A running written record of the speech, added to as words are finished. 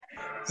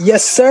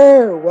Yes,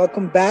 sir.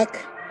 Welcome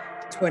back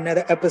to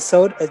another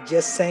episode of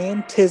Just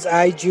Saying. Tis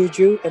I,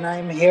 Juju, and I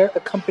am here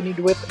accompanied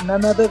with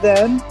none other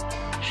than.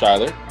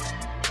 Shyler.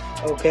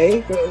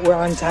 Okay, we're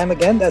on time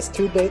again. That's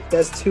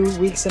 2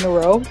 weeks in a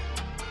row.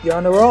 You're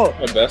on the roll.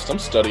 My best. I'm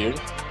studying.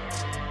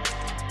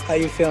 How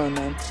you feeling,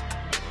 man?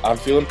 I'm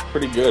feeling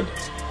pretty good.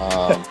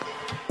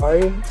 Are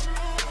you?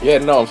 Yeah,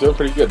 no, I'm feeling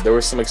pretty good. There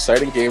were some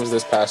exciting games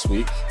this past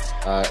week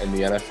in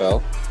the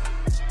NFL.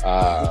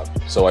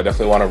 So I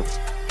definitely want to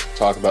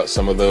talk about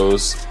some of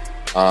those.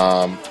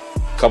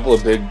 Couple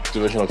of big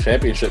divisional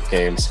championship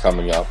games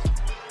coming up.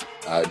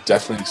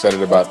 Definitely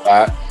excited about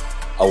that.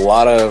 A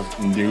lot of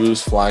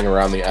news flying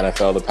around the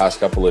NFL the past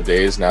couple of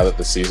days now that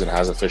the season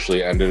has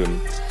officially ended,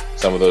 and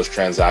some of those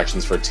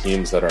transactions for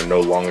teams that are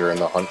no longer in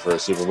the hunt for a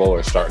Super Bowl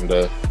are starting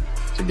to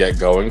get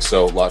going.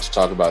 So lots to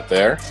talk about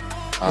there.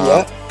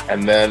 Yeah.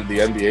 And then the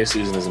NBA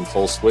season is in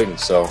full swing.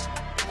 So,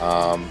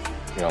 a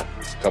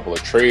couple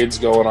of trades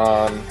going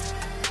on,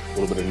 a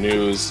little bit of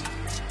news.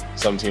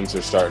 Some teams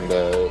are starting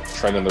to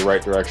trend in the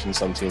right direction.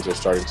 Some teams are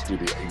starting to do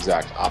the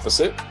exact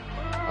opposite.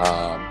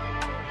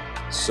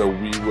 So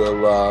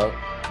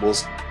we'll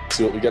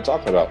see what we get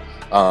talking about.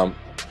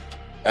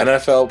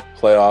 NFL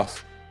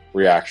playoff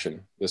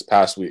reaction this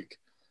past week.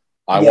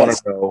 I want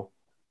to know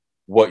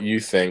what you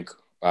think.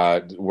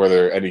 Were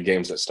there any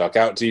games that stuck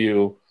out to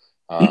you?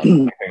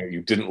 Anything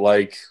you didn't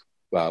like?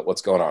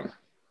 What's going on?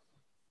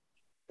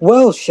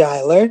 Well,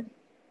 Shyler,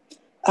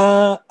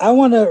 I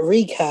want to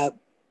recap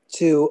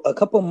to a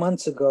couple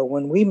months ago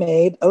when we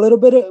had a little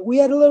bit of a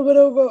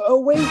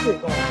wager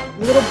going, a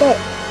little bet.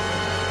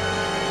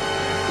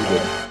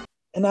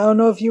 And I don't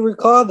know if you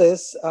recall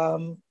this.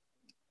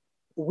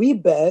 We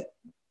bet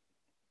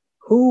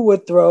who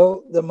would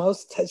throw the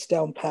most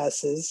touchdown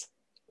passes,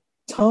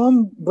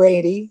 Tom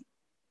Brady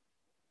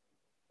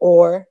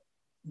or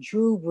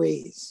Drew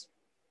Brees.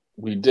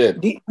 We did.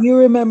 Do you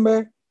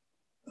remember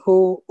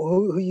who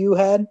you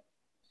had?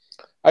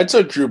 I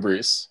took Drew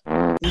Brees.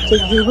 You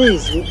took Drew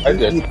Brees. I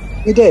did.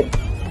 You did.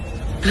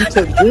 You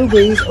took Drew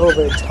Brees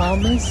over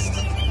Thomas.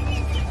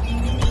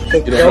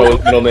 You don't know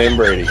his middle name,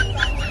 Brady.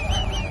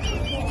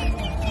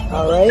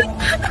 All right.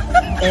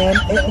 And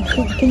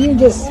can you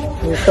just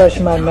refresh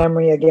my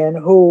memory again?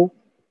 Who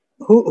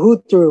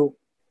threw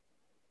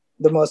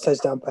the most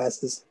touchdown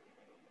passes?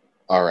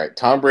 All right.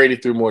 Tom Brady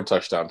threw more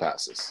touchdown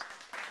passes.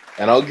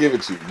 And I'll give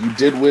it to you. You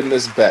did win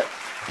this bet.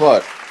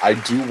 But I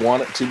do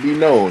want it to be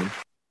known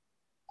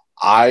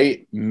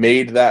I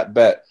made that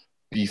bet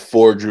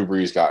before Drew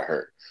Brees got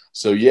hurt.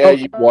 So, yeah,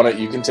 you won it.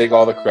 You can take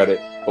all the credit.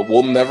 But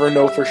we'll never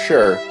know for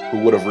sure who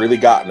would have really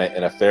gotten it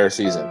in a fair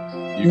season.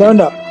 You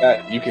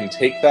can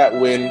take that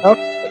win, but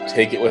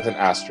take it with an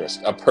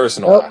asterisk, a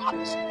personal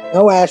asterisk.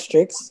 No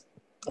asterisks,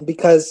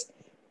 because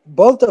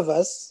both of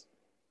us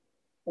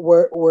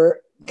were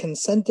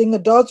consenting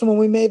adults when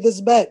we made this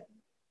bet.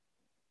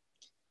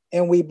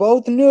 And we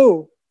both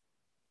knew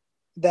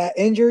that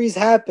injuries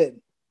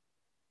happen.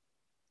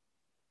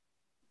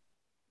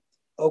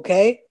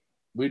 Okay?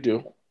 We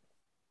do.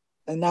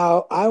 And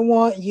now I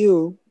want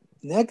you,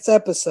 next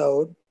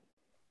episode,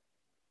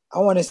 I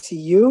want to see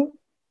you,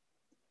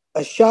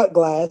 a shot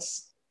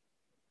glass,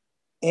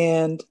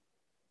 and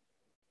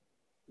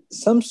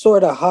some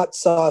sort of hot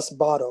sauce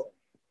bottle.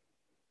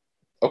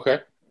 Okay,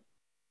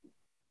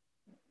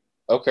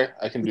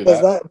 I can do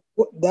because that.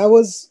 That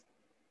was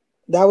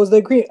the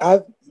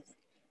agreement.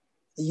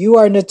 You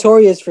are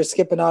notorious for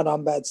skipping out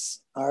on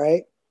bets, all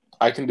right?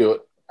 I can do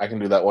it. I can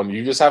do that one.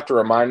 You just have to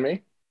remind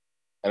me,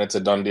 and it's a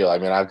done deal. I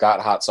mean, I've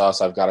got hot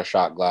sauce. I've got a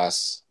shot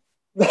glass.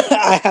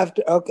 I have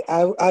to. Okay,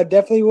 I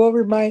definitely will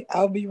remind.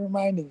 I'll be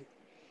reminding you.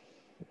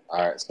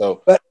 All right.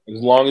 So as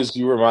long as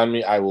you remind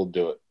me, I will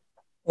do it.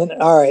 And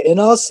all right. In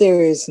all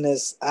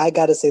seriousness, I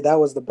got to say that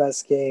was the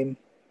best game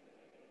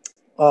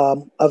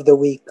of the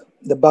week.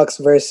 The Bucks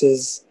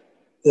versus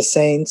the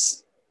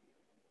Saints.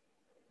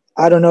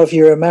 I don't know if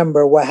you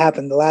remember what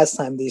happened the last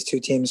time these two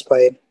teams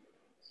played.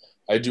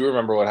 I do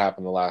remember what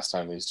happened the last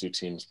time these two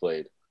teams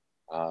played.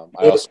 I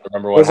also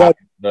remember what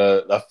happened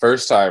the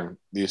first time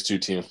these two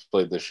teams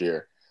played this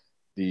year.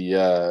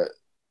 The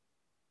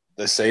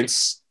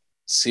Saints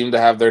seemed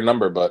to have their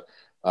number, but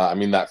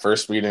that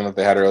first meeting that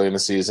they had early in the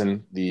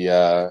season,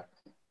 the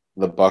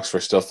Bucks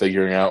were still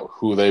figuring out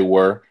who they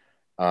were,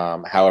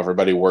 how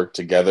everybody worked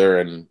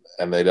together, and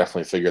they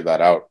definitely figured that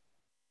out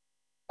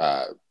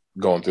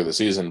going through the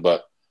season.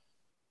 But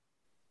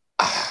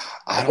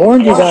I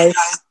warned you guys.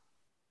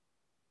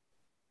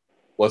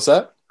 What's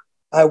that?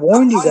 I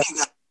warned you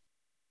guys.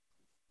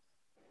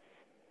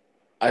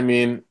 I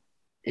mean,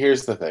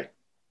 here's the thing.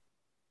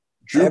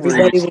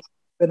 Everybody was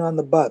been on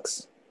the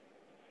Bucks.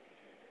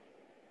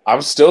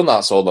 I'm still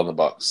not sold on the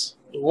Bucks.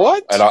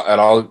 What? And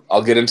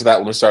I'll get into that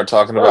when we start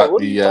talking about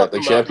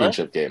the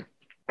championship game,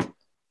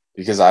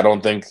 because I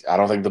don't think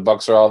the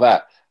Bucks are all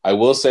that. I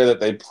will say that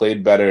they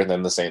played better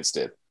than the Saints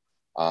did.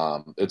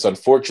 It's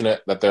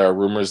unfortunate that there are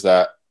rumors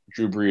that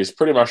Drew Brees,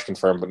 pretty much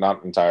confirmed, but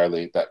not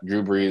entirely, that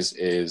Drew Brees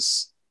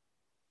is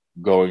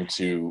going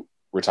to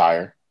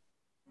retire.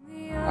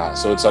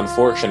 So it's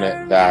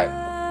unfortunate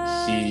that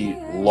he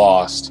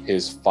lost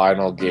his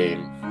final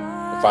game,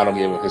 the final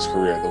game of his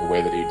career, the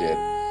way that he did,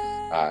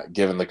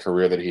 given the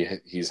career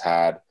that he's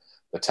had,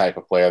 the type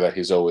of player that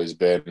he's always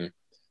been.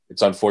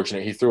 It's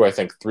unfortunate. He threw, I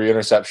think, 3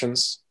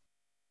 interceptions,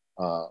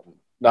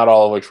 not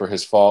all of which were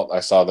his fault. I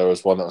saw there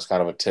was one that was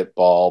kind of a tip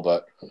ball,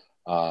 but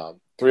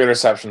 3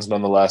 interceptions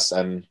nonetheless.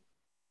 And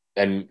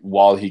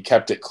while he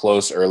kept it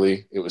close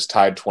early, it was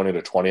tied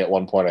 20-20 at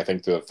one point, I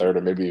think, through the third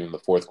or maybe even the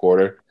fourth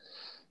quarter.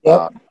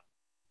 Yep.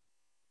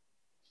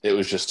 It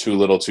was just too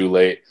little too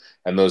late.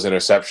 And those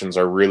interceptions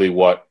are really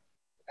what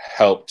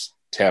helped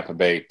Tampa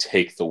Bay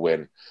take the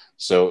win.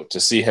 So to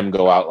see him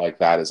go out like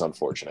that is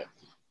unfortunate.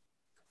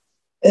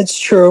 It's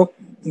true.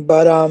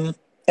 But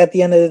at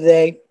the end of the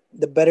day,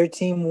 the better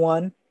team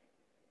won.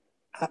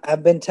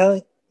 I've been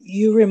telling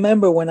you,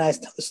 remember when I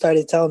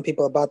started telling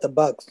people about the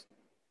Bucks?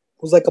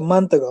 It was like a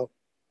month ago.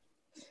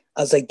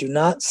 I was like, do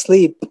not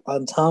sleep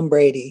on Tom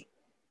Brady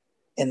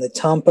and the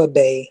Tampa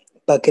Bay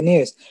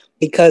Buccaneers,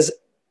 because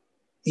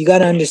you got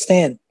to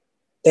understand,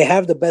 they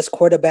have the best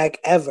quarterback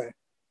ever.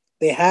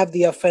 They have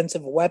the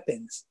offensive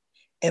weapons,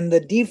 and the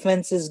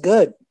defense is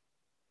good.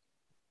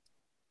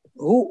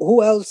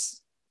 Who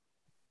else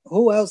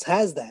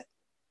has that?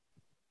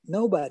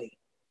 Nobody.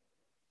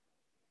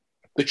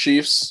 The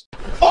Chiefs.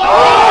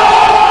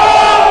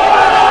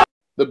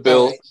 The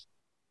Bills. Right.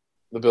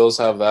 The Bills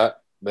have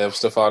that. They have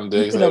Stephon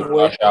Diggs. They have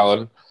Josh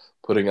Allen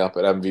putting up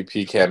an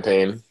MVP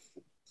campaign.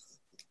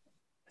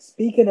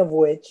 Speaking of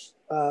which,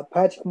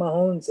 Patrick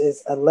Mahomes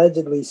is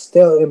allegedly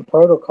still in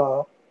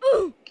protocol.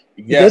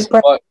 Yes,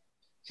 but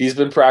he's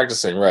been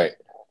practicing, right?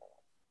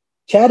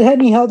 Chad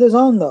Henne held his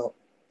own, though,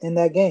 in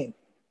that game.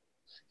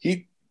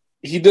 He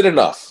did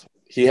enough.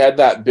 He had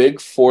that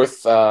big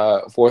fourth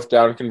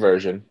down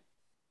conversion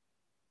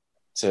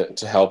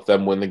to help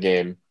them win the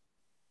game.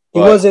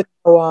 He wasn't.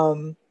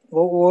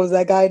 What was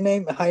that guy's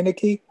name?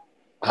 Heineke.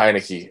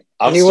 Heineke.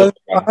 I'm still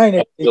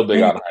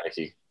big on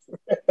Heineke.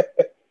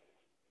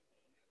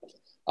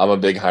 I'm a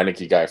big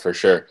Heineke guy for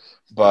sure,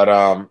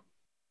 but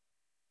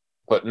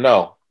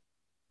no.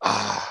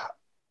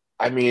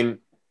 I mean,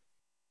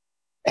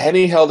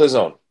 Henne held his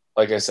own.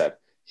 Like I said,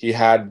 he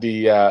had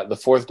the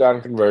fourth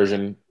down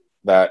conversion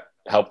that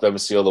helped them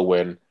seal the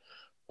win.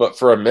 But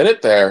for a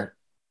minute there,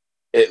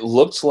 it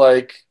looked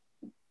like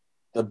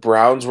the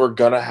Browns were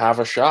gonna have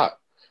a shot.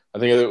 I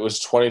think it was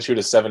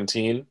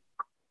 22-17.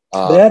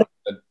 And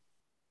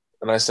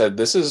I said,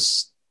 this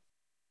is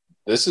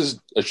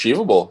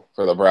achievable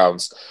for the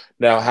Browns.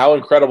 Now, how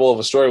incredible of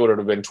a story would it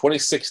have been?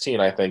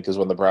 2016, I think, is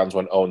when the Browns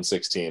went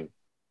 0-16.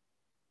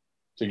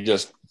 So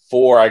just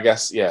 4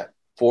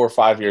 or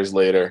 5 years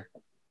later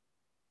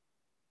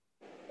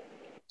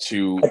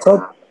to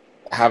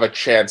have a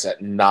chance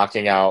at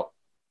knocking out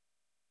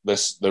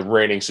the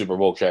reigning Super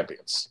Bowl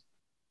champions.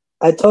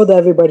 I told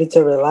everybody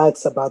to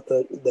relax about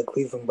the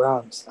Cleveland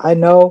Browns. I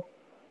know,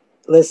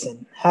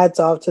 listen, hats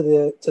off to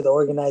the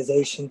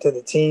organization, to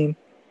the team.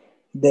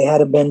 They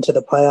hadn't been to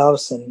the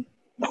playoffs and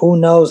who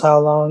knows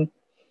how long.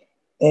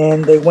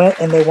 And they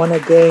went and they won a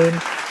game.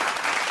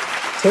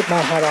 Tip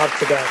my hat off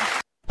to them.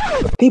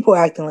 People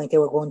acting like they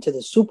were going to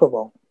the Super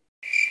Bowl.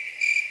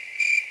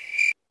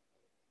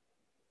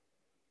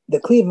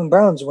 The Cleveland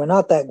Browns were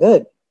not that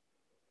good.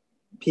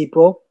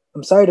 People,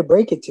 I'm sorry to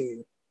break it to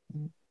you.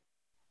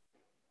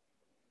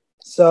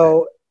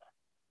 So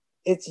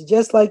it's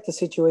just like the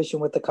situation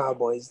with the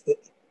Cowboys.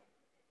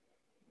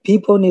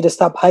 People need to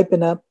stop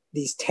hyping up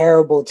these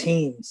terrible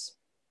teams.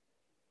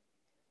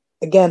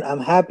 Again, I'm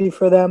happy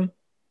for them.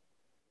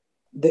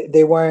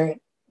 They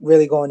weren't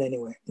really going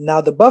anywhere. Now,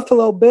 the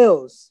Buffalo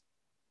Bills,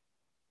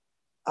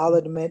 I'll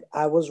admit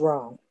I was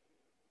wrong.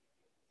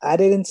 I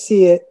didn't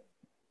see it.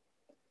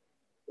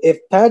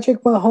 If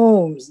Patrick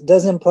Mahomes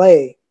doesn't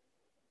play,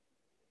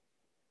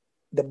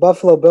 the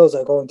Buffalo Bills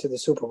are going to the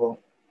Super Bowl.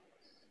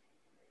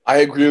 I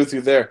agree with you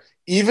there.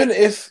 Even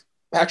if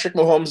Patrick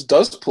Mahomes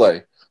does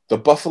play, the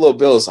Buffalo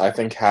Bills, I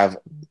think, have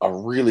a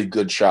really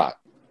good shot.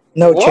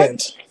 No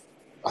chance.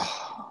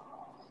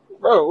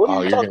 Bro, what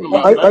are you talking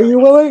about? Are you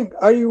willing?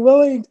 Are you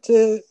willing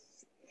to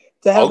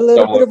have a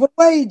little bit of a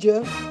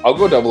wager? I'll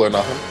go double or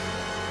nothing.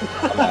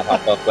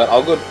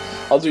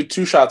 I'll do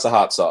 2 shots of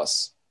hot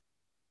sauce.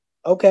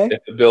 Okay.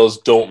 If the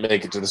Bills don't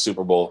make it to the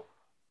Super Bowl,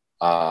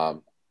 I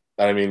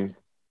mean,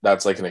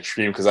 that's like an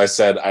extreme because I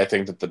said I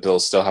think that the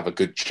Bills still have a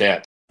good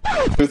chance.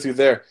 With you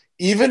there,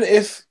 even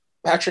if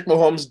Patrick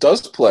Mahomes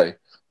does play,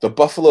 the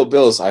Buffalo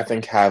Bills, I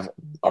think, have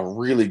a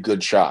really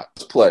good shot.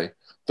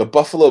 The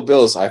Buffalo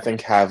Bills, I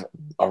think, have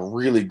a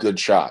really good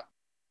shot.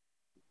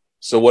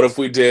 So what if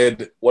we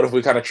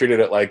kind of treated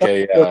it like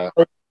a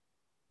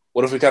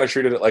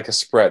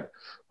spread?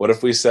 What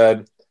if we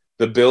said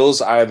the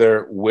Bills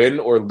either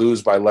win or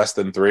lose by less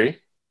than 3?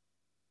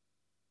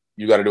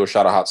 You got to do a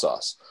shot of hot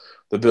sauce.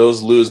 The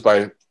Bills lose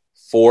by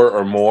 4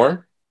 or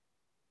more,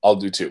 I'll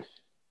do 2.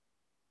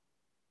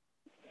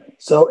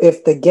 So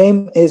if the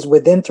game is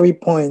within 3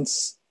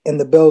 points and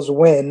the Bills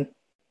win,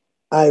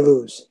 I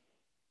lose.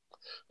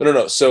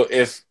 No. So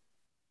if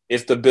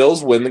the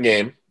Bills win the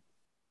game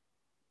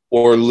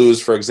or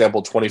lose, for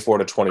example,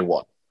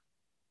 24-21,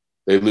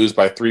 They lose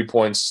by 3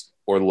 points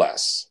or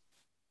less.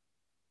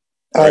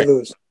 I Right?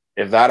 lose.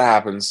 If that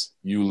happens,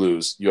 you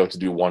lose. You have to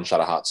do one shot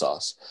of hot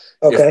sauce.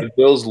 If Okay. the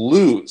Bills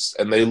lose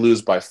and they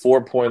lose by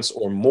 4 points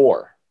or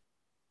more,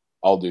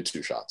 I'll do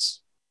 2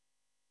 shots.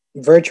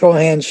 Virtual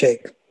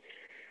handshake.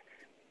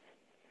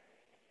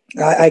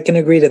 I can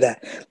agree to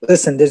that.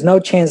 Listen, there's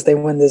no chance they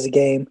win this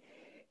game,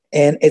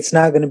 and it's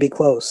not going to be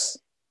close.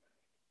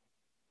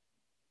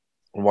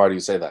 And why do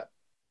you say that?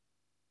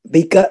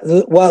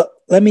 Because, well,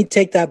 let me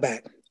take that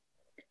back.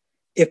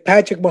 If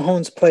Patrick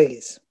Mahomes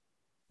plays,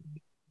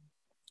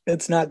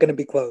 it's not going to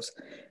be close.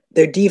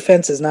 Their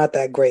defense is not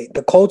that great.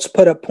 The Colts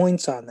put up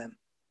points on them.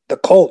 The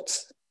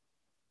Colts.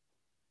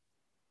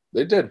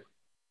 They did.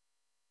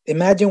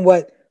 Imagine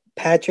what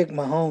Patrick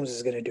Mahomes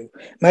is going to do.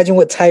 Imagine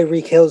what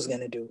Tyreek Hill is going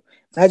to do.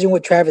 Imagine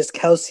what Travis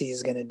Kelce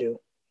is going to do.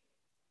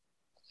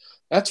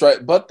 That's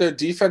right. But their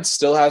defense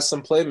still has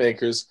some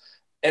playmakers.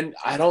 And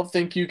I don't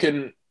think you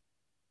can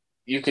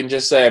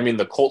just say, I mean,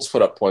 the Colts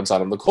put up points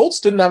on them. The Colts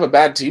didn't have a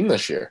bad team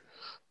this year.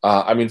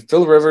 I mean,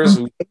 Phil Rivers.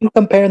 Are you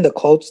comparing the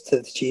Colts to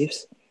the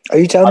Chiefs? Are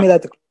you telling me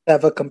that the Colts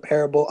have a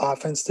comparable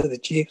offense to the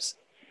Chiefs?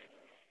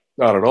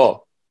 Not at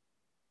all.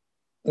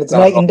 It's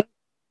night and day.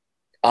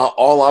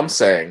 All I'm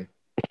saying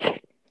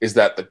is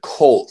that the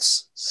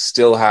Colts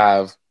still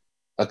have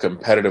a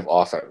competitive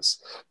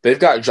offense. They've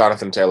got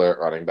Jonathan Taylor at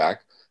running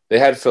back. They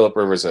had Phillip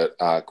Rivers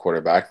at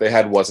quarterback. They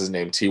had, what's his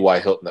name, T.Y.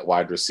 Hilton at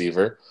wide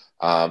receiver.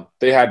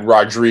 They had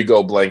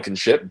Rodrigo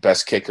Blankenship,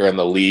 best kicker in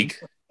the league.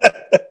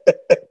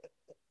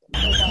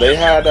 They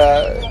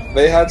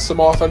had some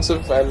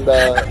offensive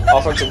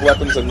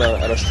weapons and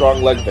a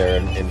strong leg there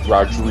in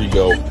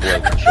Rodrigo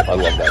Blankenship. I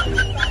love that dude.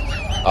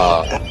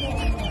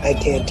 I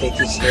can't take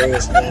you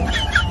serious, man.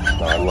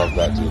 No, I love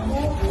that dude.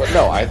 But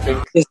no, I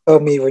think Just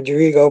told me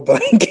Rodrigo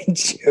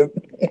Blankenship.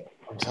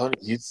 I'm telling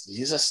you,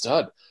 he's a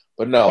stud.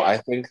 But no, I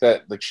think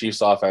that the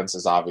Chiefs' offense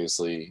is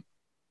obviously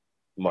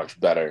much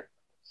better.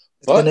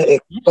 It's going to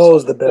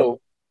expose the Bills.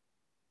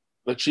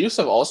 The Chiefs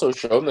have also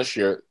shown this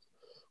year,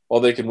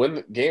 while they can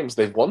win games,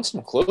 they've won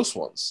some close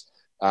ones.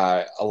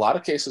 A lot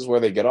of cases where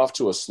they get off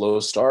to a slow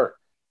start,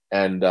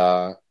 and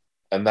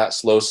that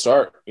slow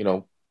start,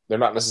 they're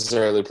not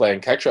necessarily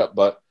playing catch up,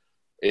 but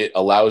it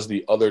allows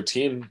the other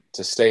team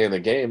to stay in the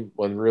game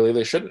when really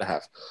they shouldn't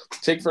have.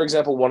 Take, for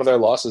example, one of their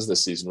losses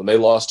this season when they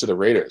lost to the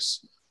Raiders.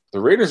 The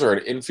Raiders are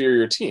an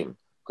inferior team.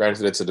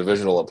 Granted, it's a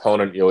divisional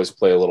opponent. You always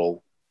play a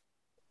little,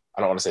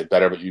 I don't want to say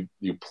better, but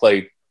you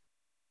play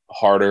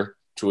harder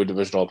to a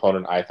divisional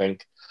opponent, I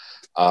think.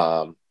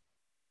 So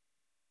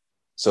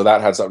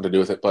that had something to do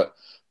with it. But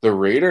the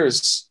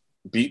Raiders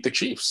beat the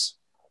Chiefs.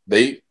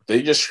 They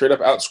just straight up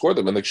outscored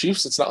them. And the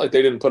Chiefs, it's not like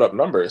they didn't put up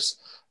numbers,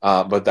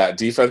 but that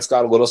defense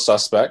got a little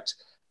suspect,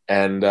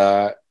 and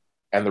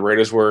the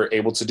Raiders were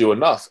able to do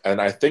enough.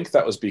 And I think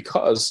that was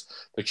because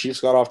the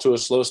Chiefs got off to a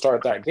slow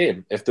start that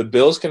game. If the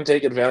Bills can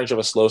take advantage of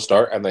a slow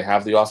start and they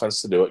have the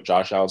offense to do it,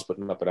 Josh Allen's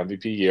putting up an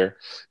MVP year.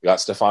 You got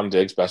Stephon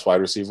Diggs, best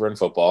wide receiver in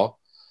football.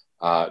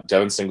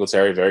 Devin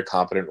Singletary, very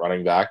competent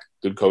running back,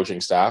 good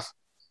coaching staff.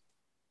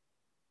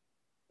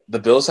 The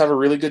Bills have a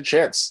really good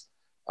chance.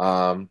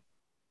 And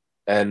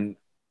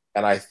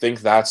I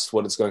think that's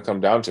what it's going to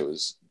come down to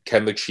is,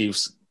 can the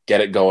Chiefs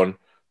get it going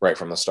right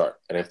from the start?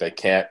 And if they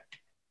can't,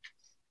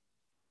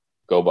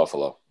 go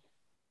Buffalo.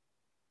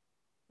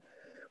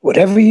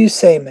 Whatever you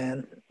say,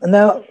 man. And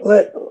now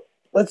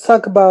let's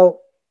talk about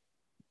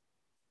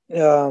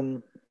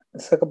Aaron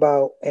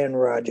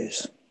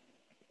Rodgers.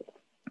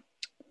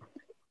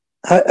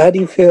 How do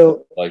you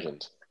feel?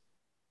 Legend.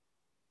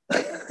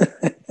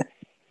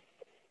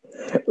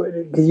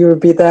 Can you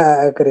repeat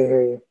that? I couldn't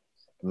hear you.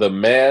 The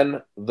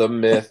man, the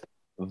myth,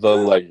 the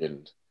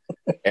legend.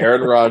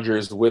 Aaron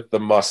Rodgers with the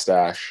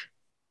mustache,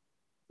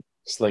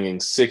 slinging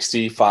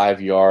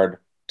 65-yard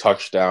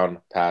touchdown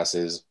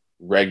passes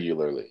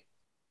regularly.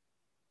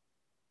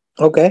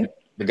 Okay.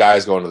 The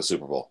guy's going to the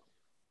Super Bowl.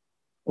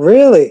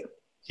 Really?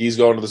 He's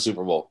going to the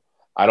Super Bowl.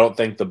 I don't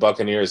think the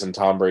Buccaneers and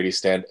Tom Brady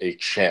stand a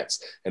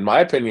chance. In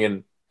my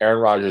opinion, Aaron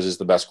Rodgers is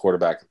the best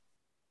quarterback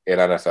in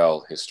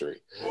NFL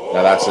history.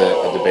 Now, that's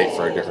a debate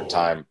for a different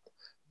time,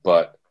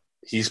 but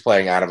he's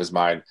playing out of his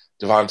mind.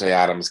 Devontae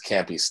Adams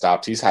can't be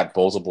stopped. He's had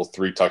multiple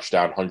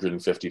 3-touchdown,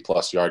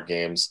 150-plus yard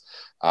games.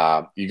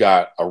 You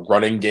got a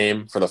running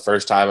game for the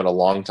first time in a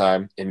long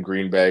time in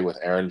Green Bay with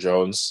Aaron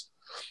Jones.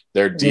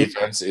 Their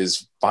defense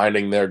is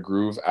finding their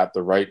groove at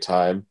the right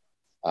time.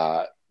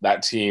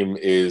 That team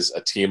is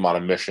a team on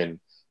a mission.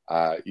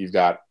 You've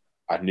got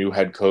a new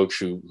head coach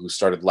who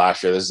started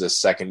last year. This is his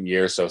second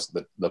year, so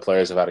the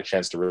players have had a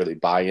chance to really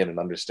buy in and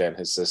understand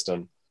his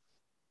system.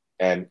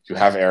 And you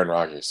have Aaron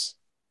Rodgers.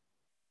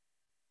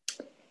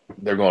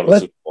 They're going to the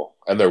Super Bowl,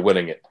 and they're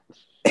winning it.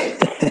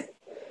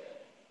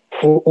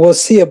 We'll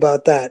see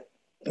about that.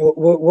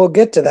 We'll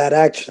get to that,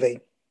 actually.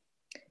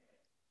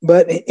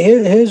 But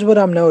here's what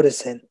I'm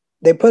noticing.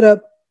 They put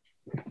up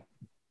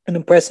an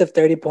impressive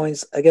 30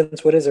 points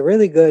against what is a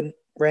really good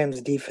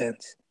Rams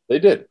defense. They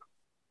did.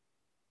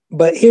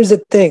 But here's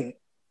the thing.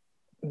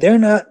 They're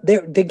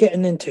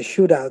getting into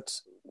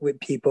shootouts with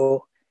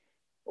people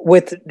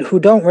with who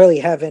don't really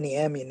have any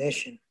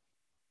ammunition.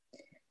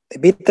 They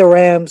beat the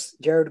Rams.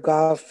 Jared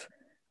Goff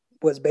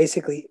was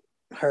basically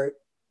hurt.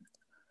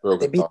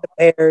 They beat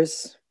the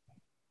Bears.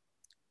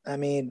 I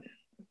mean,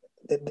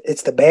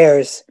 it's the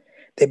Bears.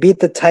 They beat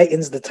the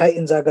Titans. The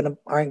Titans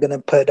aren't gonna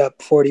put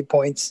up 40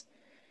 points.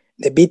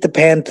 They beat the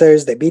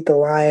Panthers. They beat the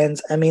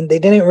Lions. I mean, they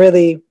didn't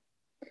really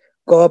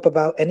go up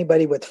about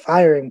anybody with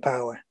firing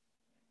power.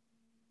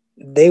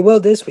 They will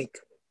this week.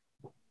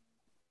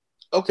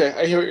 Okay,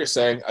 I hear what you're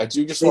saying. I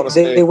do just want to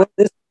say.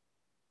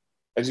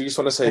 I do just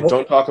want to say,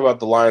 don't talk about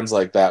the Lions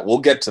like that. We'll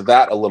get to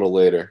that a little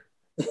later.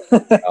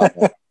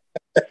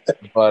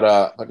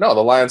 But no,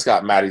 the Lions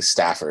got Matty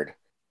Stafford.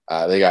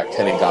 They got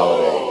Kenny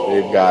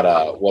Galladay. They've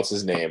got what's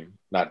his name?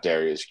 Not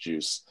Darius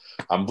Juice.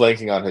 I'm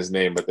blanking on his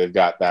name, but they've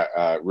got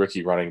that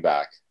rookie running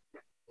back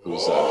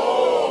who's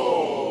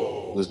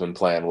been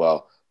playing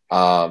well.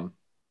 I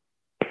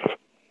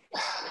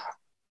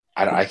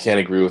can't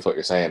agree with what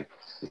you're saying.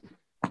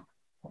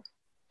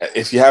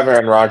 If you have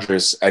Aaron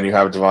Rodgers and you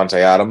have Davante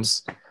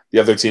Adams, the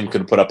other team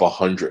can put up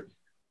 100.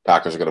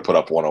 Packers are going to put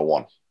up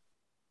 101.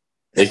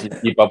 They can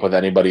keep up with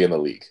anybody in the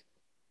league.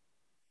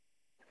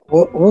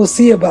 We'll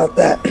see about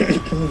that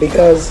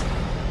because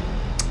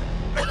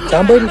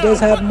Tom Brady does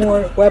have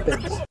more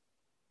weapons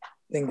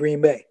than Green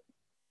Bay.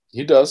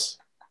 He does.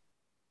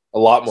 A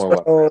lot more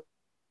weapons.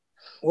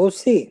 We'll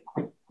see.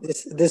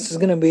 This is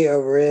going to be a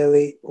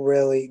really,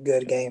 really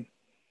good game.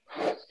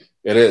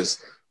 It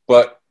is.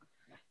 But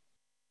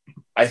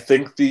I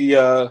think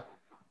the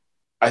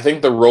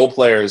role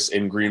players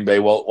in Green Bay,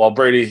 while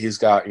Brady, he's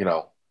got,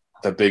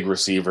 the big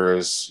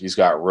receivers. He's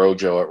got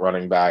Rojo at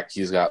running back.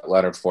 He's got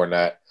Leonard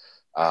Fournette.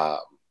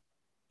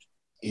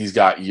 He's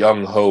got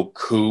Young Ho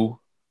Koo.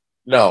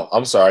 No,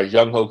 I'm sorry.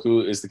 Young Ho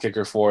Koo is the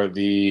kicker for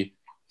the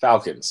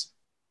Falcons.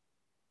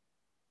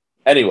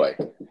 Anyway,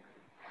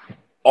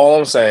 all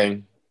I'm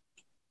saying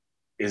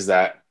is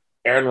that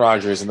Aaron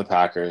Rodgers and the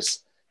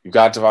Packers, you've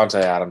got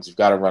Davante Adams, you've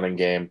got a running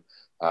game.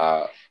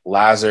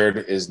 Lazard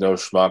is no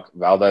schmuck.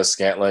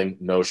 Valdez-Scantling,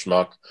 no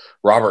schmuck.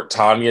 Robert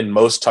Tonyan,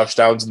 most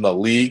touchdowns in the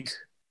league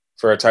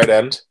for a tight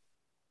end.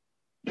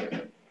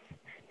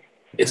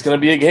 It's going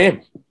to be a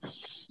game.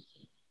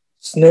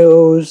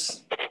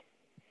 Snooze.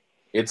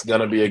 It's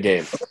going to be a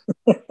game.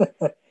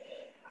 All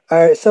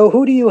right, so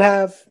who do you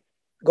have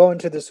going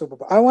to the Super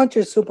Bowl? I want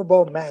your Super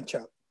Bowl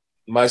matchup.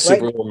 My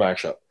Super Bowl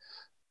matchup.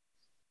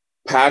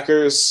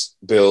 Packers,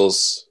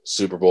 Bills,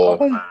 Super Bowl.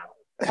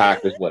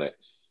 Packers win it.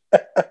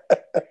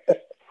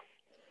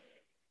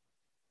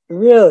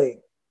 Really?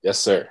 Yes,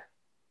 sir.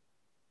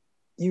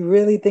 You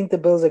really think the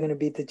Bills are going to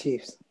beat the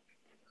Chiefs?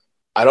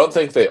 I don't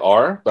think they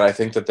are, but I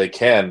think that they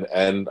can,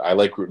 and I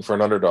like rooting for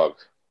an underdog.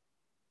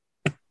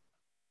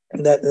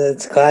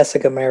 That's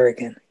classic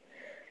American.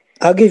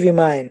 I'll give you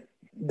mine.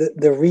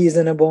 The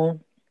reasonable,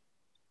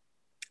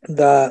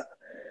 the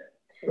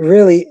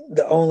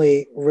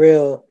only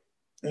real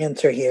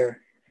answer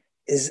here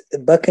is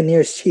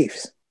Buccaneers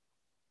Chiefs.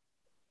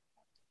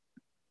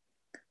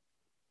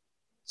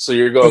 So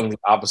you're going the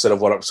opposite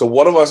of so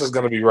one of us is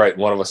going to be right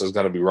and one of us is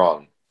going to be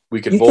wrong. We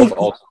can both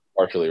also be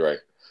partially right.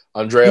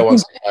 Andrea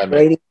wants to chime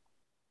in.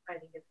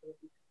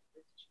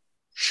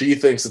 She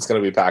thinks it's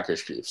going to be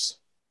Packers Chiefs.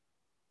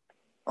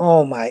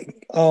 Oh my!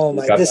 Got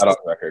that on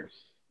record.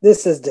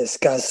 This is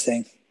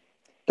disgusting.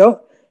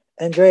 Don't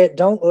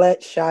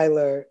let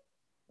Shyler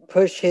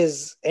push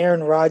his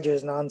Aaron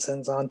Rodgers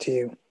nonsense onto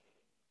you.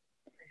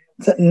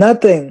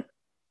 Nothing.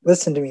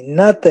 Listen to me.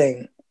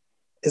 Nothing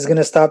is going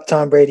to stop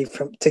Tom Brady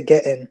from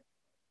getting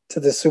to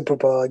the Super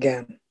Bowl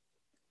again.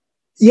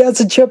 He has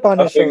a chip on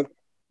his shoulder.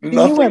 Can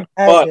you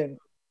imagine?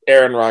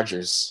 Aaron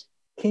Rodgers.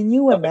 Can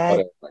you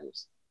imagine?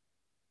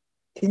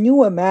 Can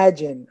you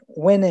imagine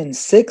winning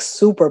 6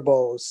 Super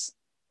Bowls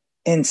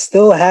and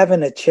still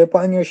having a chip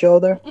on your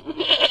shoulder?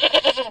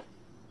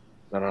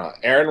 No.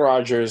 Aaron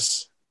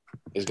Rodgers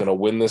is going to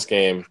win this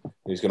game.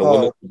 He's going to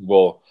win the Super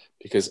Bowl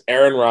because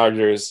Aaron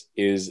Rodgers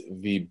is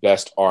the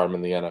best arm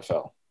in the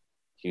NFL.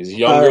 He's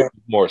younger,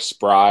 more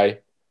spry.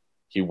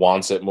 He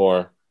wants it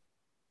more.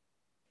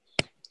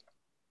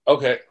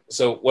 Okay,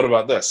 so what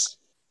about this?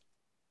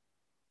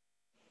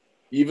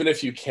 Even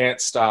if you can't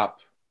stop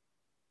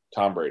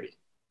Tom Brady,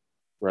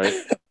 right?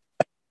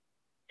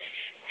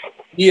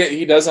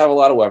 He does have a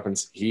lot of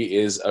weapons. He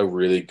is a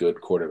really good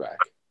quarterback.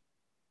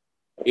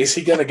 Is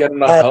he going to get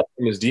enough help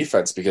from his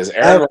defense? Because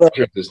Aaron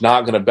Rodgers is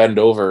not going to bend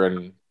over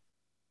and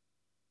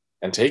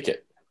take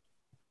it.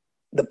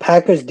 The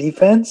Packers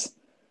defense?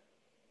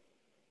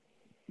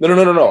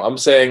 No. I'm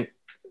saying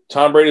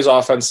Tom Brady's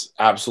offense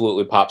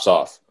absolutely pops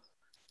off.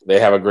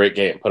 They have a great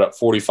game. Put up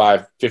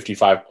 45,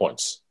 55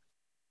 points.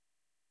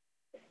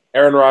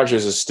 Aaron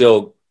Rodgers is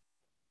still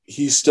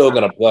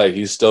going to play.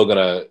 He's still going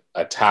to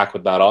attack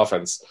with that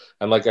offense.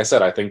 And like I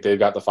said, I think they've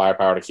got the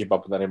firepower to keep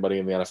up with anybody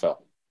in the NFL.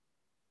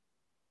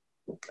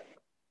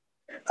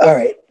 All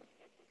right.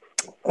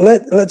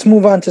 Let's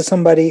move on to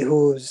somebody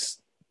who's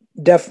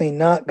definitely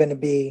not going to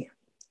be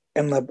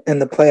in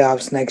the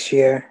playoffs next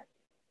year.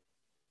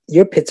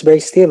 Your Pittsburgh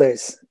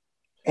Steelers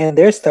and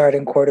their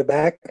starting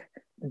quarterback,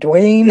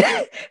 Dwayne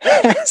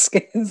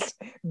Haskins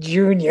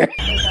Jr.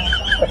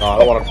 No, I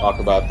don't want to talk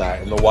about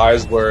that. In the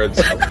wise words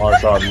of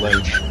Marshawn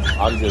Lynch,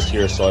 I'm just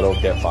here so I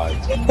don't get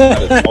fined.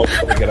 That is all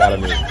you're going to get out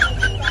of me.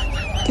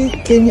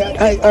 Can you?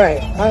 All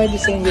right, I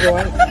understand you don't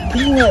want.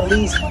 Can you at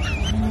least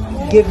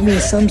give me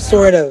some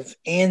sort of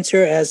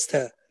answer as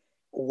to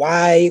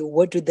why?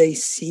 What do they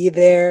see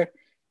there?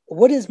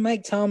 What is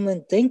Mike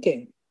Tomlin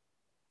thinking?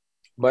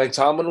 Mike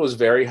Tomlin was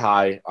very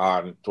high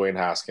on Dwayne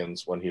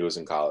Haskins when he was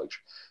in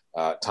college.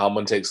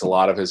 Tomlin takes a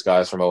lot of his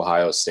guys from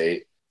Ohio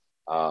State.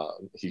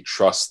 He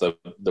trusts the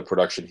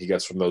production he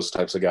gets from those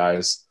types of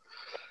guys.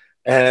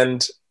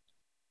 And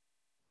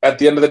at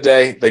the end of the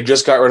day, they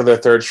just got rid of their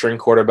third string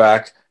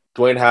quarterback.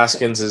 Dwayne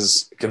Haskins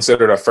is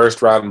considered a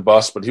first round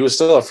bust, but he was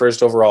still a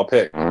first overall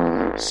pick.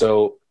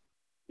 So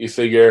you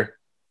figure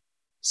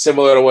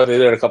similar to what they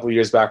did a couple of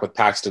years back with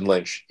Paxton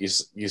Lynch.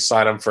 You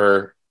sign him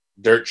for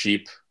dirt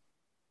cheap.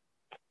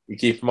 You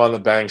keep him on the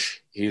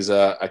bench. He's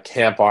a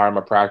camp arm,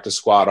 a practice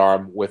squad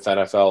arm with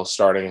NFL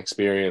starting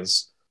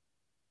experience.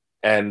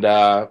 And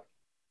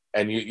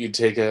you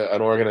take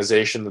an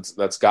organization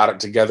that's got it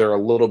together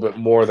a little bit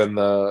more than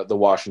the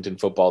Washington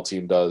football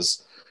team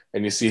does,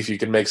 and you see if you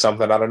can make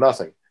something out of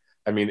nothing.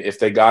 I mean, if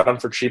they got him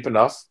for cheap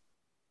enough,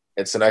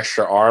 it's an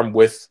extra arm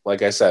with,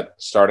 like I said,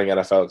 starting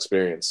NFL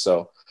experience.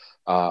 So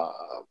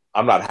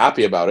I'm not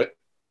happy about it.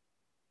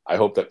 I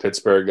hope that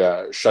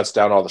Pittsburgh shuts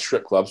down all the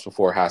strip clubs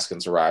before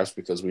Haskins arrives,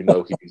 because we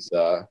know he's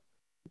going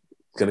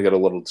to get a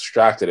little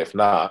distracted if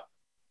not.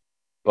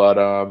 But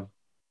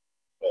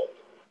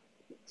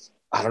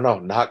I don't know,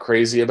 not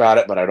crazy about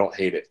it, but I don't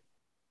hate it.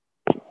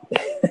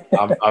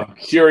 I'm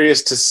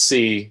curious to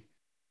see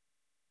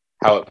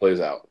how it plays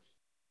out.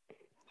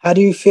 How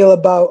do you feel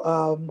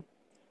about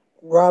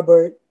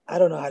Robert? I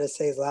don't know how to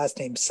say his last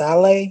name.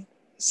 Saleh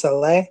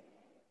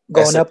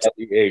going up to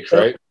S-A-L-E-H,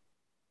 right?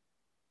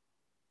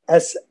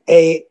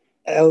 Saleh.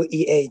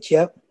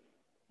 Yep.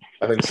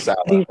 I think Saleh.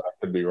 I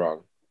could be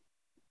wrong.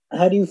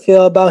 How do you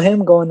feel about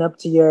him going up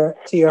to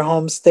your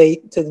home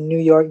state, to the New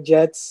York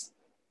Jets?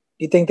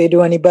 Do you think they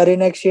do any better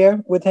next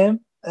year with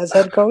him as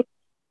head coach?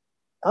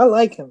 I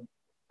like him.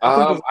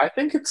 I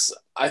think it's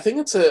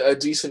a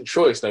decent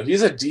choice. Now,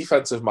 he's a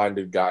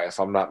defensive-minded guy, if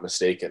I'm not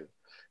mistaken.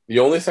 The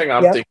only thing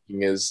I'm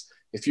thinking is,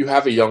 if you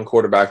have a young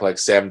quarterback like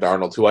Sam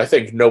Darnold, who I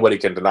think nobody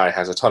can deny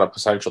has a ton of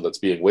potential that's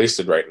being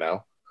wasted right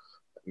now,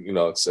 you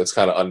know, it's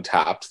kind of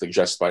untapped. The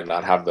Jets might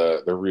not have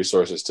the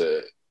resources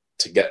to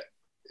get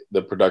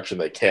the production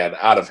they can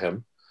out of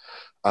him.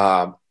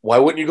 Why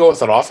wouldn't you go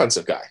with an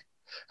offensive guy?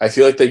 I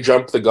feel like they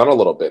jumped the gun a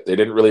little bit. They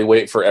didn't really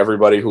wait for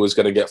everybody who was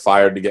going to get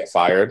fired to get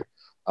fired.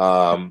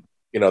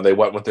 You know, they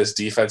went with this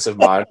defensive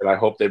mind, and I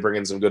hope they bring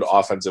in some good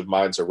offensive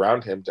minds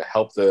around him to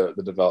help the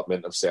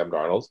development of Sam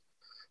Darnold.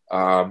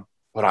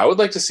 But I would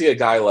like to see a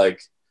guy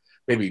like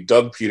maybe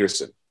Doug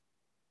Peterson,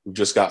 who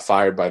just got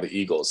fired by the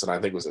Eagles, and I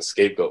think was a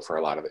scapegoat for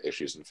a lot of the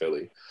issues in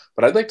Philly.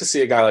 But I'd like to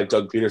see a guy like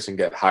Doug Peterson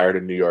get hired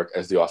in New York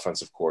as the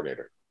offensive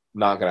coordinator.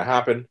 Not going to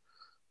happen,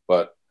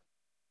 but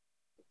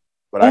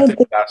I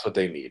think that's what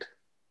they need.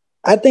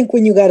 I think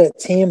when you got a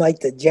team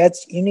like the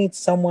Jets, you need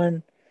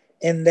someone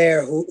in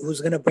there who's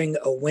going to bring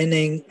a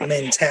winning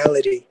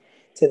mentality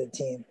to the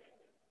team.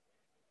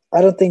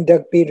 I don't think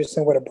Doug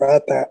Peterson would have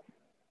brought that.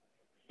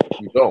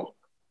 You don't.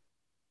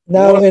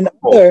 No, in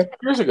other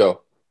years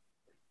ago.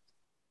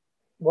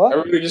 What?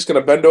 Everybody just going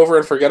to bend over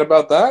and forget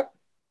about that?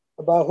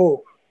 About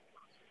who?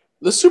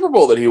 The Super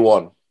Bowl that he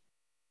won.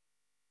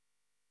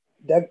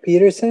 Doug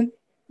Peterson?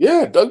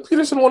 Yeah, Doug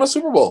Peterson won a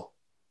Super Bowl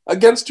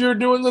against your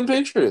New England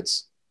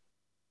Patriots.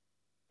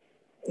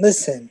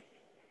 Listen,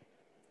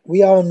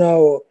 we all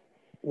know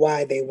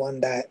why they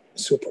won that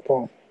Super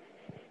Bowl.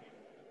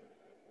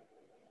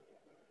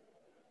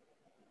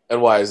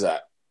 And why is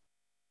that?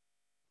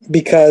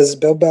 Because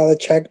Bill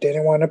Belichick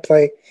didn't want to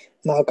play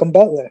Malcolm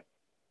Butler.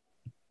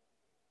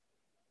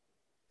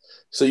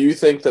 So you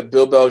think that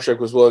Bill Belichick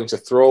was willing to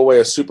throw away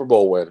a Super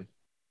Bowl win?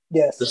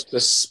 Yes. Just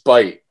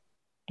despite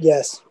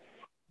yes.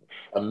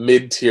 a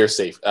mid-tier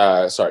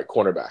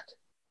cornerback?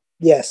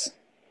 Yes.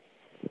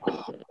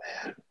 Oh,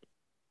 man.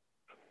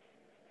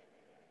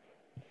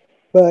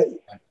 But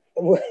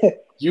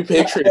you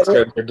Patriots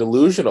are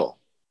delusional.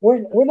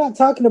 We're not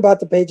talking about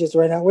the Patriots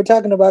right now. We're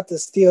talking about the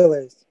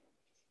Steelers.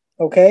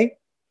 Okay?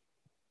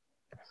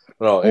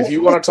 No, if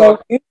you want to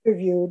talk,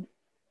 interviewed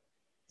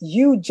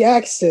Hugh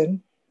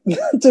Jackson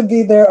to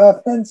be their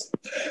offense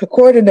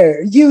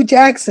coordinator. Hugh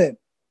Jackson.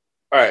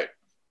 All right.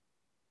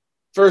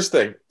 First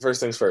things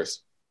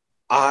first.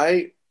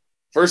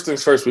 First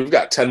things first, we've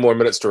got 10 more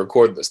minutes to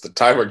record this. The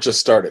timer just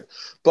started.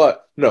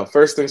 But no,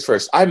 first things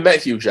first. I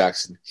met Hugh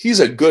Jackson. He's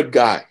a good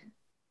guy.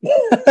 He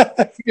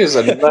is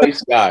a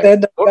nice guy.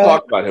 Don't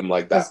talk about him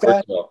like that,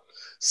 first of all.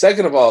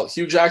 Second of all,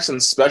 Hugh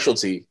Jackson's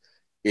specialty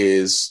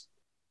is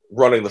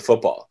running the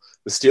football.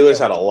 The Steelers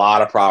had a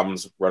lot of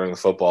problems running the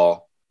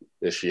football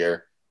this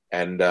year,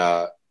 and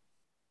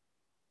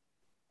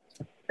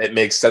it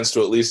makes sense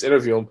to at least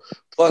interview him.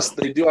 Plus,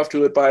 they do have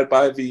to abide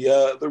by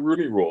the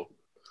Rooney Rule,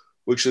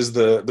 which is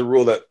the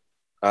rule that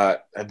I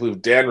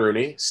believe Dan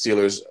Rooney,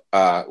 Steelers'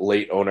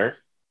 late owner,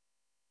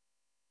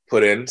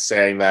 put in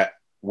saying that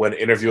when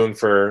interviewing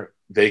for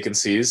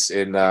vacancies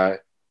in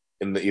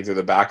either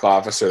the back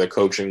office or the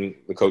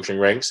coaching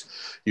ranks,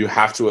 you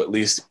have to at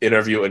least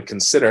interview and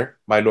consider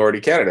minority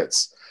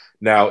candidates.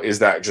 Now, is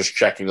that just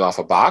checking off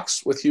a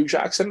box with Hugh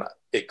Jackson?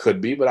 It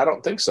could be, but I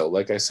don't think so.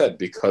 Like I said,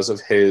 because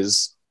of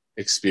his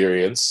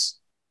experience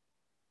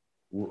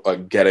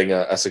getting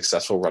a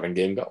successful running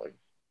game going.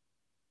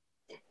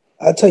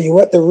 I'll tell you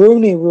what, the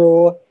Rooney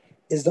Rule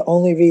is the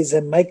only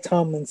reason Mike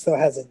Tomlin still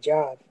has a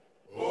job.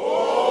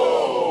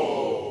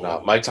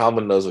 No, Mike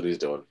Tomlin knows what he's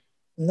doing.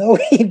 No,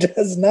 he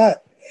does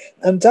not.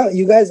 I'm telling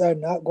you, guys are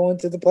not going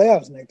to the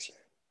playoffs next year.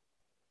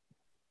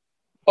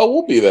 Oh,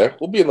 we'll be there.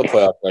 We'll be in the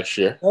playoffs next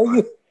year. No,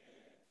 you.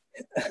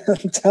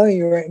 I'm telling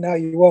you right now,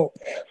 you won't.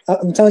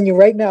 I'm telling you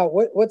right now.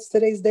 What's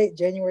today's date?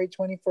 January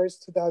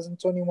 21st,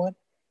 2021.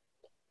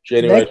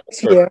 January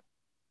next year,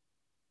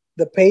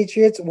 the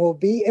Patriots will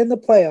be in the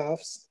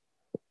playoffs.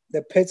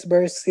 The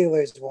Pittsburgh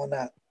Steelers will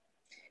not.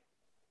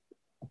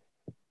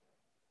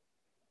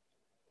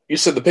 You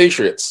said the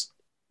Patriots.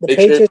 The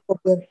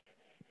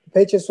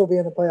Patriots will be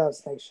in the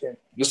playoffs next year.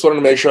 Just wanted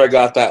to make sure I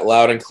got that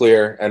loud and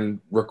clear and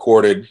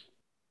recorded.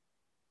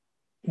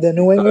 The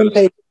New England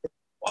Patriots.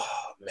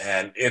 Oh,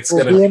 man. It's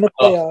going to be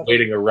tough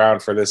waiting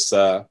around for this.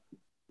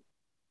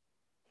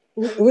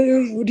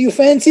 Would you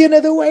fancy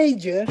another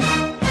wager?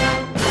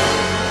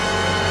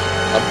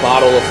 A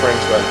bottle of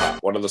Frank's Red Hot.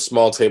 One of the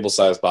small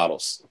table-sized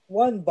bottles.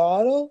 One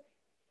bottle?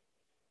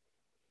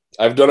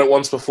 I've done it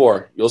once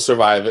before. You'll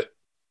survive it.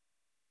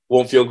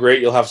 Won't feel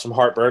great. You'll have some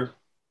heartburn,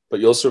 but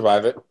you'll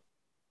survive it.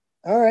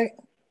 All right.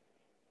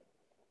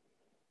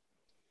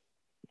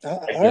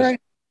 All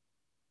right.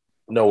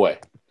 No way.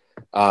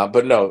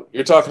 But no,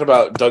 you're talking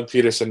about Doug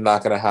Peterson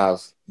not going to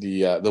have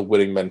the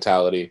winning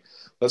mentality.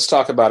 Let's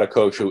talk about a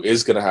coach who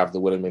is going to have the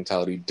winning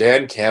mentality.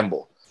 Dan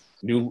Campbell,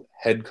 new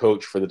head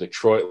coach for the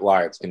Detroit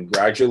Lions.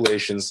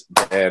 Congratulations,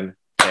 Dan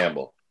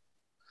Campbell.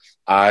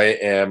 I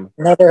am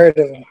never heard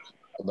of him.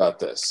 About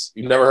this.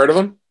 You never heard of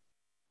him?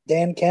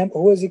 Dan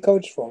Campbell. Who is he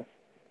coach for?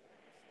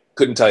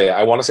 Couldn't tell you.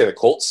 I want to say the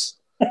Colts.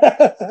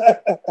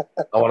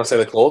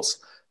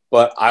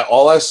 But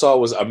all I saw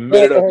was a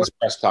minute of his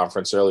press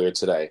conference earlier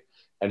today.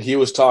 And he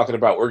was talking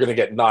about we're going to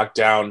get knocked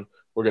down,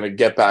 we're going to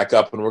get back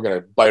up, and we're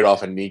going to bite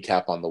off a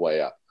kneecap on the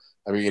way up.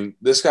 I mean,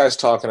 this guy's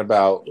talking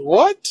about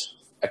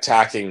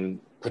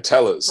attacking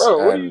patellas.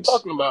 Bro, what are you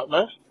talking about,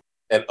 man?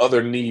 And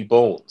other knee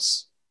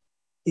bones.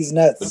 He's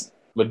nuts.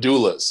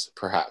 Medullas,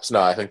 perhaps.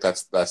 No, I think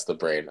that's the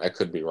brain. I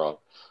could be wrong.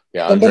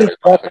 Yeah, somebody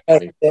drug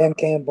test Dan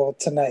Campbell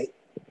tonight.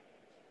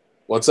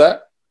 What's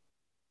that?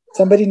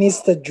 Somebody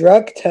needs to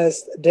drug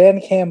test Dan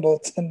Campbell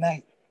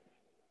tonight.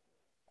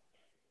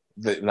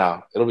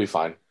 No, it'll be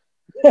fine.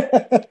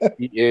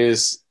 He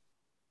is.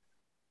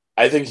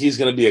 I think he's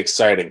going to be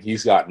exciting.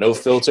 He's got no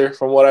filter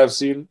from what I've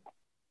seen.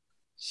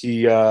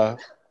 He's going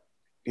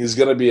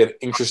to be an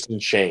interesting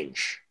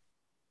change.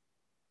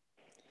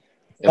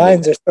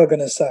 Lions are still going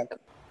to suck.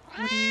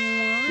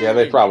 Yeah,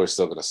 they're probably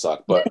still going to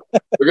suck, but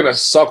they're going to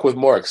suck with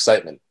more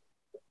excitement.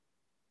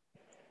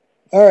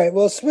 All right,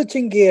 well,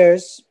 switching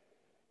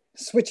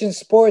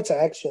sports,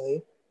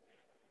 actually.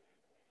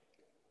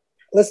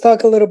 Let's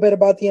talk a little bit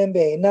about the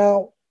NBA.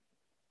 Now,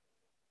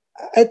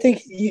 I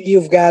think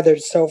you've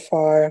gathered so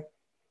far,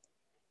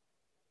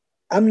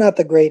 I'm not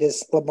the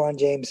greatest LeBron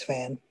James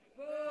fan.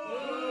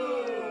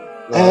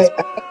 I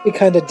actually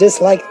kind of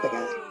dislike the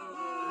guy.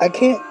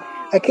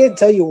 I can't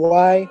tell you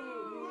why.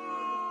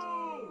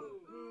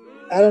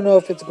 I don't know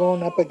if it's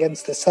going up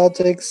against the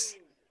Celtics.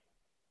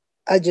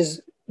 I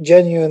just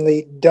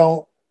genuinely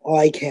don't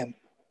like him.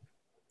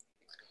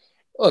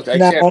 Look,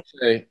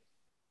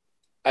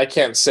 I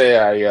can't say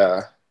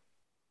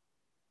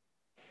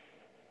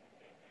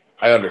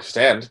I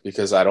understand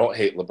because I don't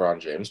hate LeBron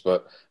James,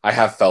 but I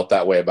have felt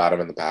that way about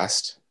him in the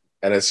past.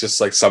 And it's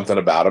just like something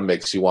about him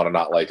makes you want to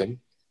not like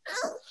him.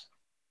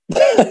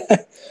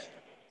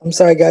 I'm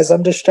sorry, guys.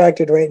 I'm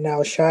distracted right now.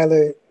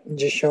 Shyler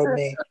just showed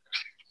me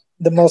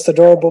the most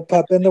adorable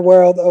pup in the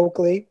world,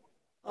 Oakley.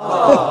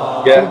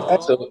 Yeah,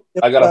 so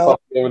I got a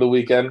puppy over the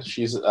weekend.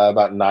 She's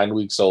about 9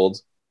 weeks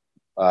old.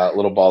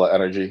 Little ball of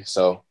energy.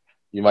 So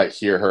you might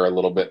hear her a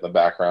little bit in the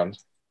background.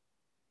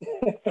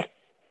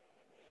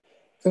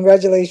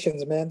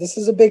 Congratulations, man. This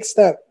is a big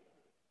step.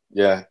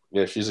 Yeah,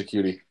 she's a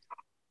cutie.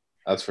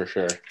 That's for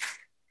sure.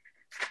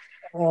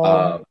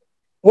 What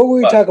were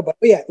we talking about?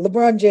 Oh, yeah,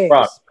 LeBron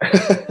James.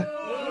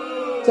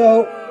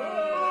 So,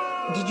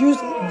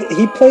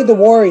 he played the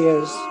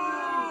Warriors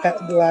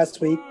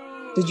last week.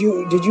 Did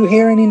you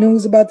hear any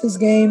news about this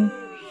game?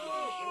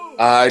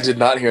 I did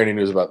not hear any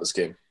news about this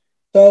game.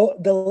 So,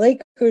 the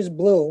Lakers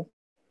blew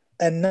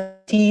a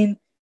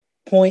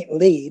 19-point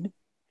lead.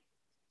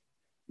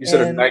 You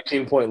said a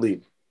 19-point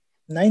lead.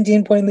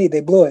 19-point lead. They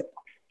blew it.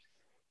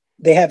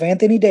 They have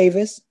Anthony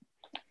Davis.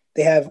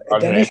 They have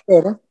Dennis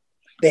Schroeder.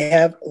 They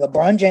have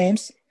LeBron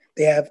James.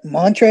 They have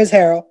Montrezl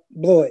Harrell.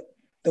 Blew it.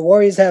 The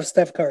Warriors have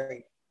Steph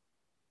Curry.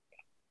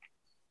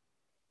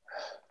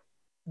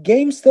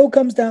 Game still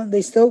comes down.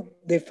 They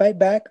fight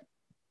back.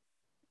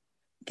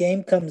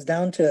 Game comes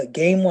down to a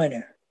game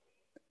winner.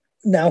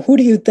 Now, who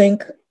do you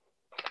think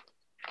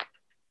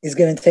is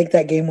going to take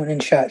that game-winning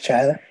shot,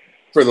 Tyler?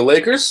 For the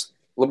Lakers,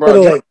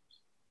 LeBron James.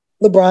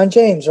 LeBron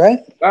James, right?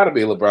 Gotta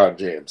be LeBron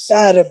James.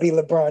 Gotta be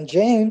LeBron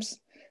James.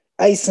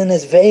 Ice in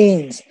his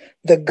veins.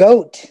 The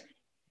GOAT.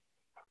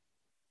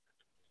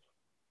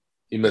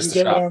 He missed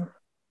the shot.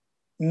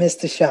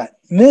 Missed the shot.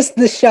 Missed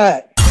the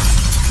shot.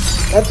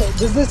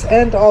 Does this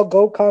end all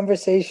GOAT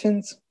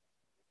conversations?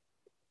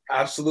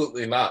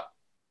 Absolutely not.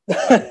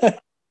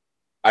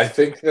 I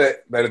think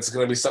that it's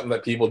going to be something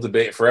that people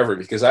debate forever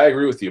because I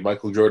agree with you.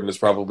 Michael Jordan is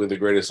probably the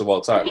greatest of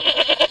all time.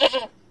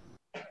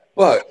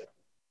 But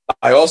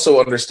I also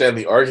understand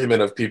the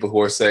argument of people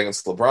who are saying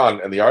it's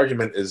LeBron, and the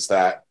argument is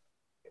that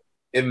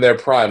in their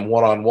prime,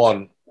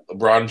 one-on-one,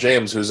 LeBron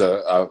James, who's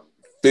a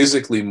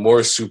physically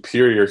more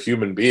superior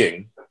human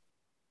being,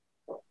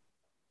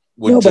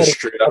 would just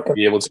straight up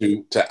be able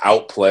to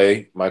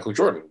outplay Michael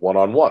Jordan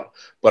one-on-one.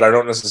 But I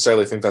don't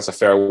necessarily think that's a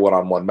fair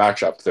one-on-one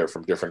matchup. They're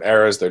from different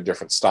eras. They're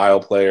different style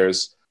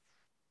players.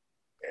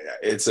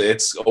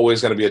 It's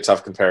always going to be a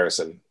tough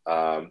comparison.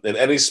 In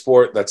any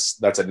sport that's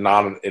a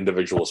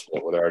non-individual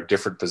sport where there are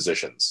different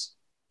positions.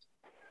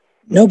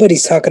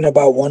 Nobody's talking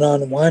about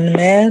one-on-one,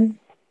 man.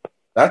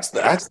 That's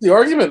the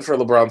argument for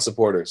LeBron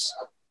supporters.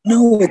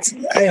 No, it's.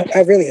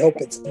 I really hope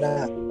it's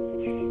not,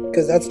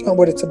 because that's not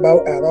what it's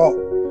about at all.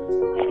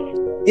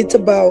 It's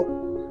about,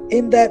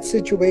 in that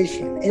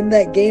situation, in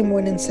that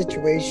game-winning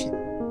situation,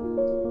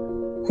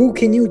 who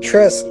can you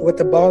trust with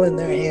the ball in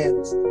their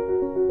hands?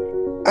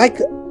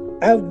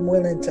 I'm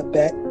willing to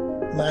bet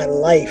my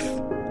life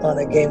on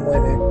a game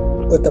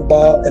winner with the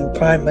ball in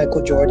prime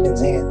Michael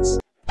Jordan's hands.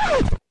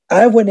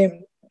 I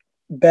wouldn't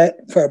bet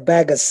for a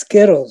bag of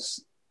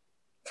Skittles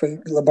for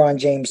LeBron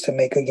James to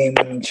make a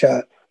game-winning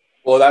shot.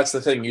 Well, that's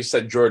the thing. You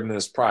said Jordan in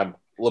his prime.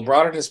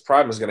 LeBron in his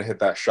prime is going to hit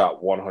that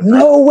shot 100%.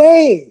 No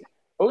way.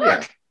 Oh,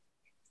 yeah.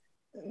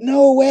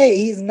 No way.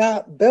 He's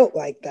not built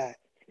like that.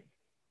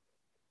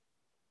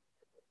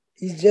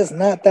 He's just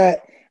not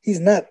that. He's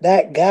not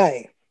that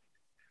guy.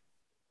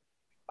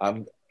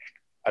 I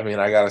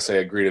got to say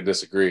agree to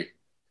disagree.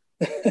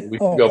 We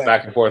can go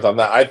back and forth on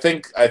that. I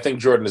think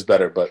Jordan is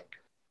better, but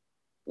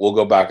we'll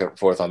go back and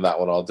forth on that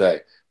one all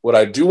day. What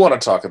I do want to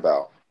talk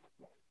about,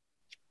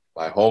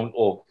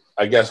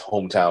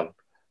 hometown,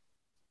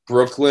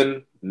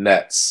 Brooklyn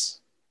Nets.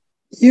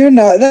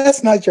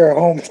 That's not your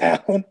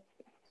hometown.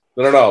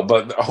 No,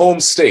 but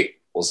home state.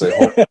 We'll say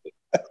home state.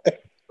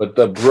 But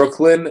the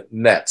Brooklyn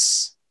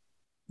Nets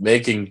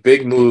making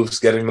big moves,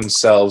 getting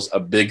themselves a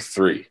big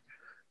three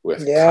with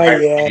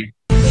Kyrie,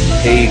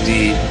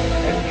 KD,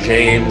 and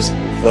James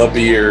the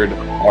Beard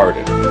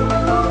Harden.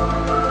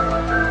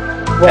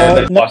 And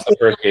then lost the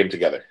first game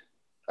together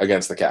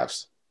against the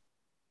Cavs.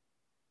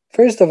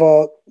 First of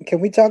all, can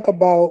we talk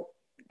about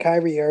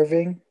Kyrie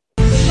Irving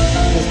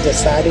just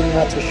deciding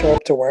not to show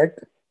up to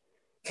work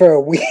for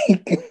a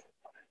week?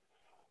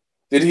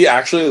 Did he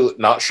actually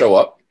not show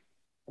up?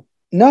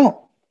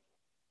 No.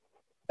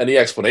 Any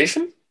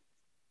explanation?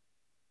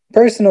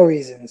 Personal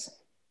reasons.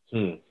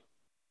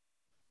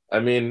 I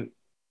mean,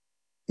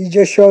 he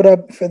just showed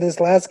up for this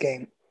last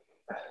game.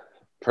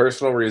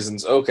 Personal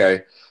reasons.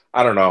 Okay.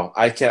 I don't know.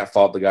 I can't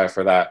fault the guy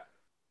for that.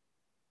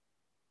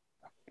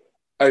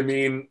 I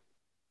mean,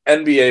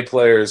 NBA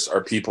players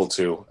are people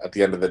too, at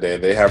the end of the day.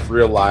 They have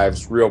real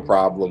lives, real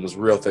problems,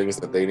 real things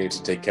that they need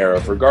to take care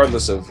of,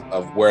 regardless of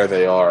where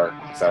they are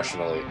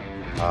professionally.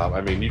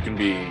 You can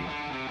be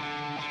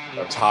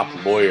a top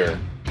lawyer,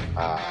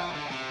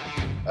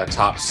 a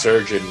top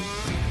surgeon,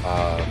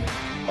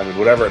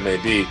 whatever it may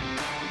be.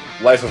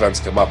 Life events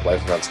come up.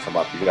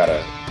 You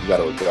gotta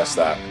address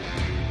that.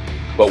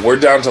 But we're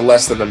down to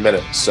less than a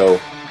minute. So,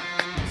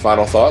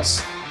 final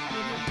thoughts?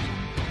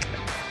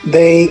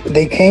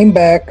 They came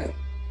back.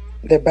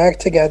 They're back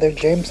together.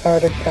 James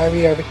Harden,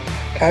 Kyrie Irving.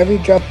 Kyrie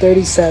dropped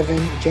 37.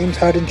 James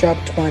Harden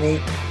dropped 20.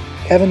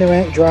 Kevin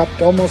Durant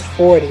dropped almost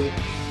 40.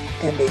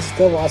 And they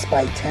still lost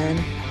by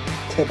 10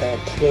 to the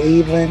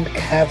Cleveland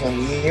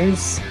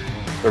Cavaliers.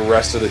 The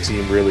rest of the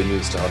team really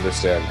needs to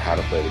understand how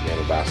to play the game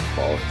of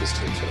basketball if this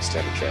team's going to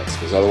stand a chance.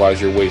 Because otherwise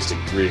you're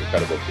wasting 3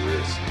 incredible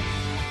careers.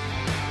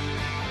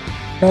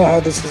 I don't know how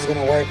this is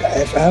going to work.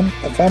 If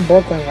I'm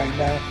Brooklyn right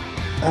now,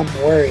 I'm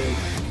worried.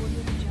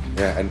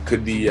 Yeah, and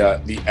could the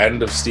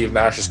end of Steve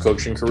Nash's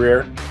coaching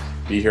career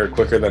be here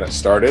quicker than it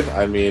started?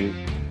 I mean,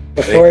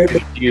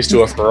 they used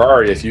to a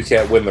Ferrari. If you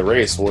can't win the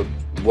race, what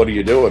are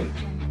you doing?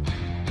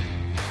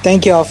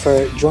 Thank you all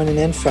for joining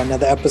in for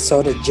another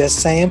episode of Just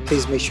Saying.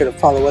 Please make sure to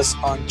follow us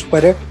on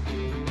Twitter.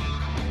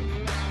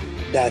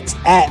 That's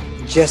at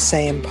Just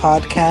Saying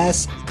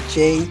Podcast,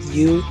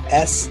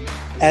 JUSSAYIN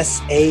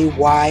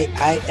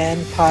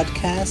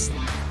Podcast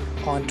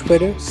on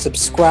Twitter.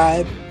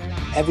 Subscribe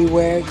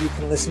everywhere you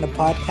can listen to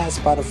podcasts,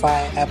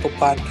 Spotify, Apple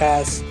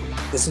Podcasts.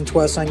 Listen to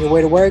us on your way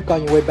to work,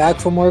 on your way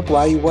back from work,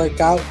 while you work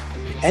out,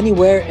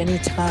 anywhere,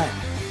 anytime.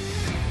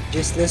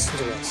 Just listen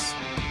to us.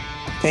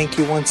 Thank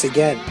you once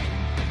again.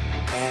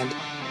 And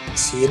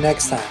see you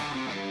next time.